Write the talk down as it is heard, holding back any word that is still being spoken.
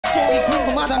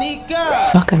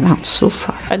Look around so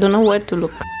fast. I don't know where to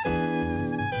look.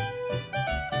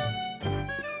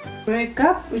 Wake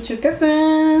up with your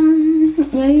girlfriend.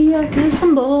 Yeah, guess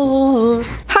I'm bored.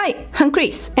 Hi, I'm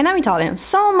Chris and I'm Italian,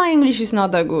 so my English is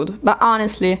not that good. But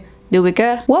honestly, do we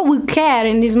care? What we care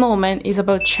in this moment is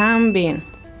about Changbin.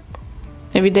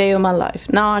 Every day of my life.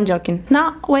 No, I'm joking.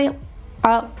 No, well,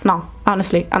 no,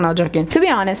 honestly, I'm not joking. To be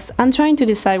honest, I'm trying to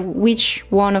decide which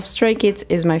one of Stray Kids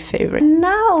is my favorite.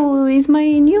 Now is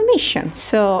my new mission.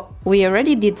 So we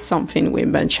already did something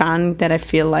with Chan that I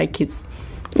feel like it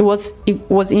was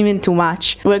even too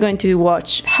much. We're going to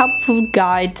watch Helpful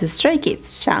Guide to Stray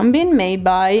Kids, Changbin, made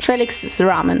by Felix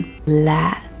Ramen.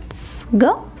 Let's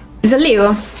go. It's a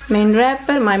Leo, main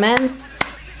rapper, my man.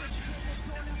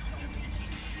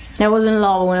 I was in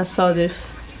love when I saw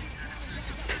this.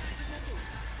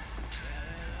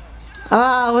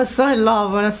 I was so in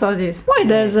love when I saw this. Why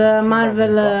there's a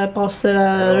Marvel poster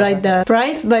right there.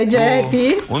 Priced by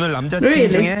JYP. 오늘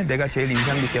남자팀 중에 내가 제일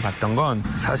인상 깊게 봤던 건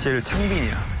사실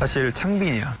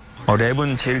창빈이야.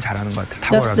 랩은 제일 잘하는 것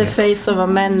같아. That's the face of a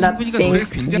man that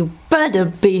thinks you better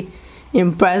be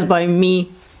impressed by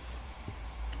me.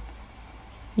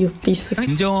 You piece of...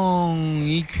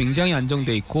 감정이 굉장히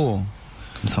안정돼 있고.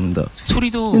 감사합니다.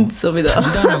 소리도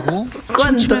단단하고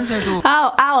춤추면서도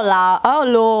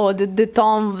low the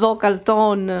tone, vocal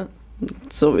tone.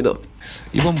 subito.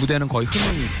 이번 무대는 거의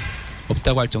흐름이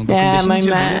없다고 할 정도. 근데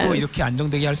심지어 노래도 이렇게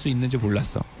안정되게 할 수 있는지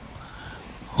몰랐어.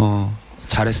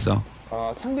 잘했어.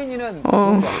 창빈이는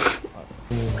No.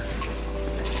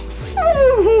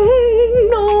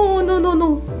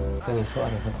 그래서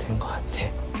소화를 못한 것 같아.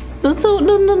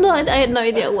 No. I had no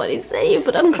idea what he's saying,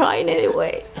 but I'm crying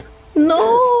anyway.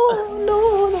 No.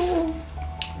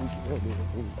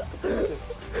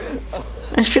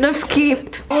 I should have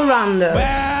skipped. All rounder.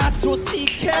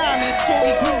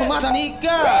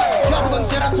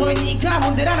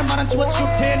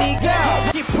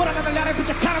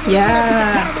 Yeah.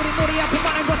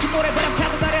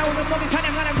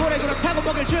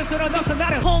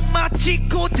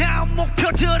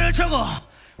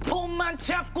 폰만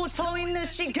잡고 서 있는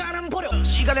시간은 버려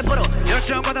시간을 벌어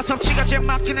열정과 섭취가 제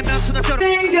막히는 면수는 떨어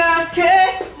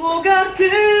생각해 뭐가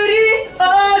그리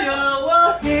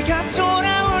어려워 내가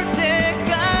돌아올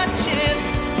때까지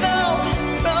No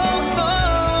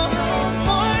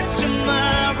More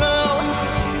tomorrow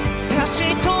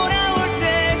다시 돌아올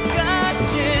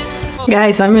때까지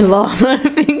Guys, I'm in love. I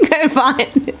think I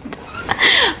find it.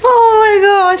 Oh my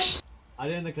gosh.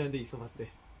 아리아나 그란데 있어봤대.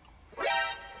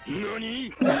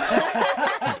 너니?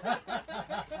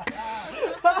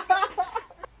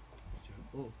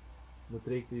 뭐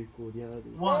드레이크도 있고 리아나도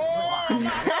있고. 와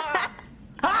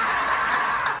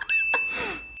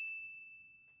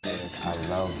잘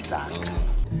나온다.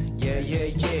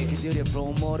 Yeah 그들의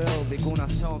롤모델 되고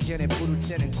나서 걔네 부를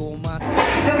때는 고마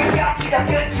여기 가치가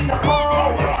끝인다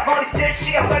머리 쓸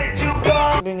시간 빨리 주고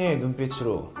창빈이의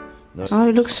눈빛으로 Oh,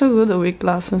 you look so good with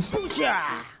glasses.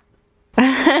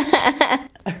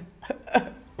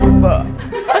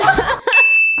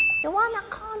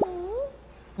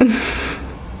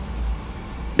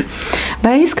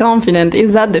 But he's confident,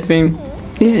 is that the thing?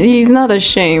 He's not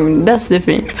ashamed, that's the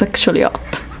thing. It's actually hot.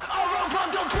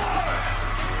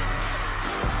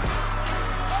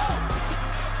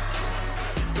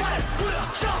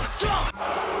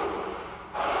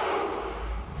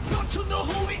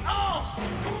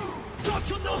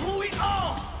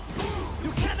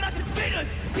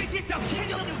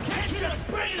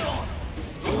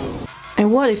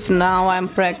 And what if now I'm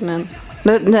pregnant?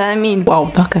 I mean, wow,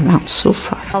 back around so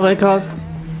fast. Oh, because...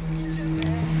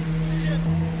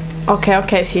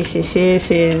 Okay, see,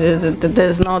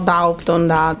 there's no doubt on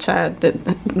that.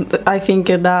 I think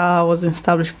that was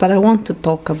established, but I want to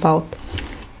talk about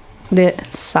the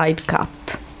side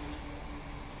cut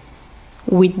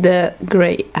with the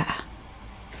grey hair.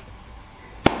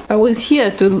 I was here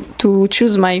to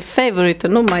choose my favorite,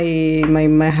 not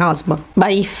my husband.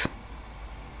 But if,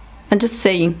 I'm just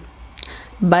saying,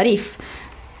 but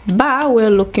we're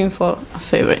looking for a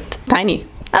favorite. Tiny.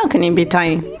 How can it be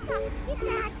tiny?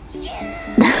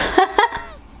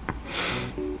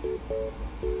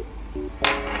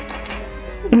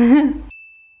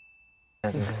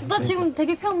 오빠 지금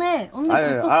되게 편해. 언니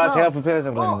붙었어. 제가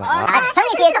불편해서 그럽니다.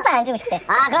 저기 뒤에 속발 안 주고 싶대.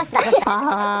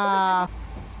 그럽시다.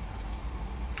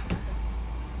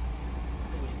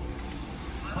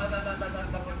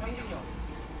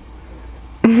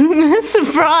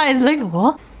 Surprise! Like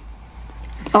what?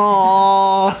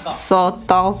 Oh, so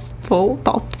thoughtful.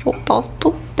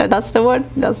 That's the word.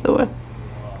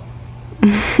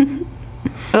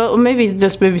 Oh, maybe it's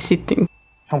just babysitting.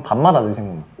 형 밤마다 내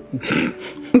생각.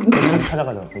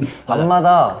 찾아가더라고.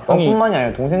 밤마다 너뿐만이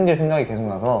아니라 동생들 생각이 계속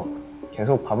나서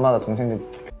계속 밤마다 동생들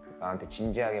나한테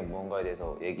진지하게 무언가에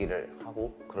대해서 얘기를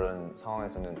하고 그런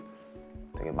상황에서는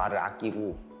되게 말을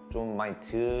아끼고 좀 많이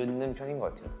듣는 편인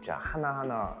것 같아요. 진짜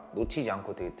하나하나 놓치지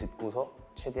않고 되게 듣고서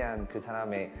최대한 그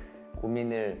사람의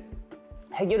고민을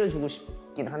해결해 주고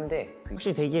싶긴 한데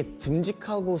혹시 되게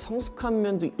듬직하고 성숙한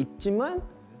면도 있지만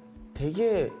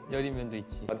되게 여린 면도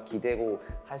있지. 기대고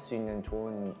할 수 있는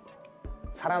좋은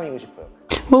사람이고 싶어요.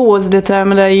 What was the term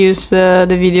that I used the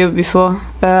video before?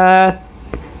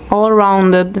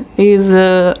 All-rounded is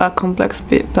a complex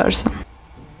person.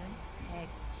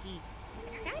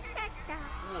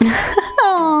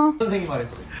 선생님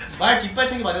말했어. 말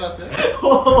뒷발치기 많이 해봤어요?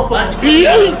 말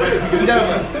뒷발치기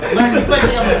기다려봐요. 말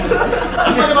뒷발치기 한번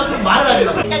안 맞아봤으면 말을 하지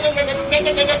마.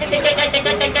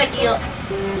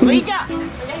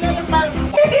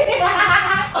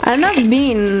 I'm not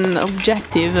being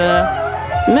objective.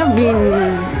 I'm not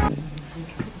being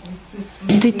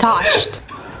detached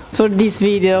for this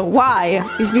video. Why?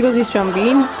 It's because it's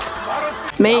Changbin?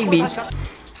 Maybe.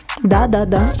 Da da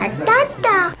da.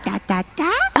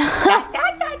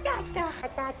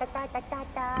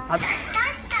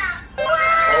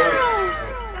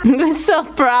 I'm so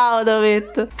proud of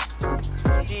it.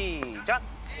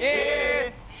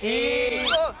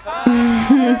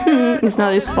 It's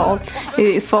not his fault.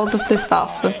 It's fault of the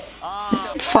staff.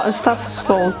 It's staff's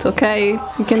fault, okay?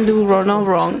 You can do no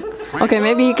wrong. Okay,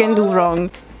 maybe you can do wrong.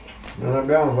 Non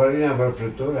abbiamo farina per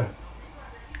frittura.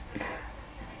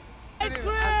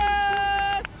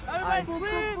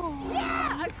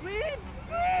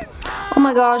 Oh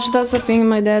my gosh, that's the thing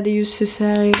my dad used to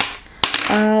say.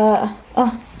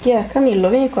 Yeah, Camillo,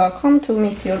 vieni qua, come to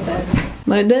meet your dad.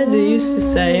 My dad used to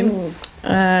say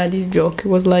this joke. It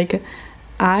was like,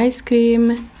 ice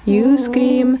cream, you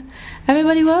scream,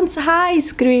 everybody wants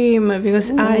ice cream, because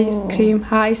ice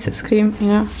cream, you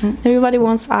know, everybody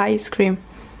wants ice cream.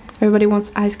 Everybody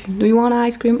wants ice cream. Do you want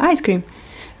ice cream? Ice cream.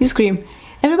 You scream.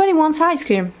 Everybody wants ice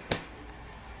cream.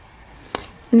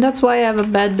 And that's why I have a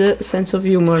bad sense of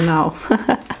humor now,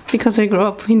 because I grew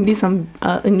up in this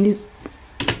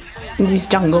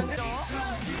jungle.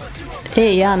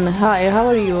 Hey Jan, hi, how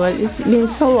are you? It's been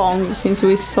so long since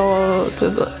we saw.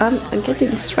 I'm getting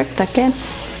distracted again.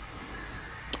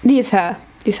 These hair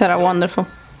are wonderful.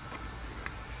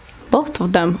 Both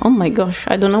of them. Oh my gosh,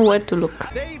 I don't know where to look.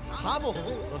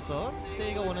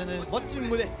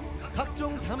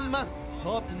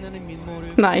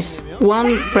 Nice.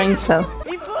 One brain cell.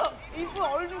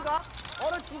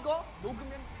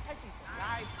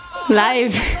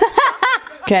 Live.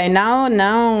 Okay, now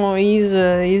he's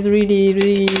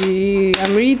really.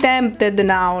 I'm really tempted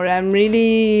now. I'm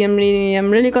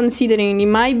really considering. He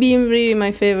might be really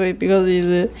my favorite because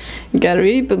he's got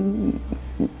really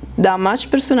that much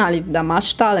personality, that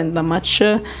much talent, that much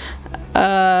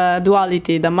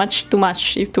duality, that much too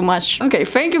much is too much. Okay,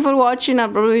 thank you for watching. I'll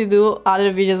probably do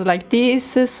other videos like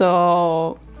this,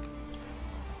 so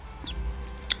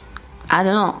I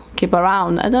don't know, keep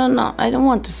around. I don't know, I don't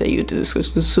want to say you to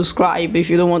subscribe if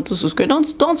you don't want to subscribe. Don't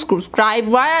subscribe.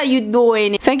 Why are you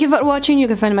doing it? Thank you for watching. You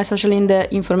can find my social in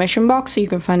the information box. You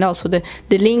can find also the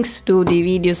links to the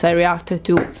videos I reacted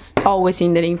to always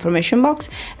in the information box.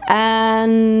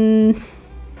 And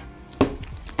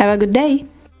have a good day.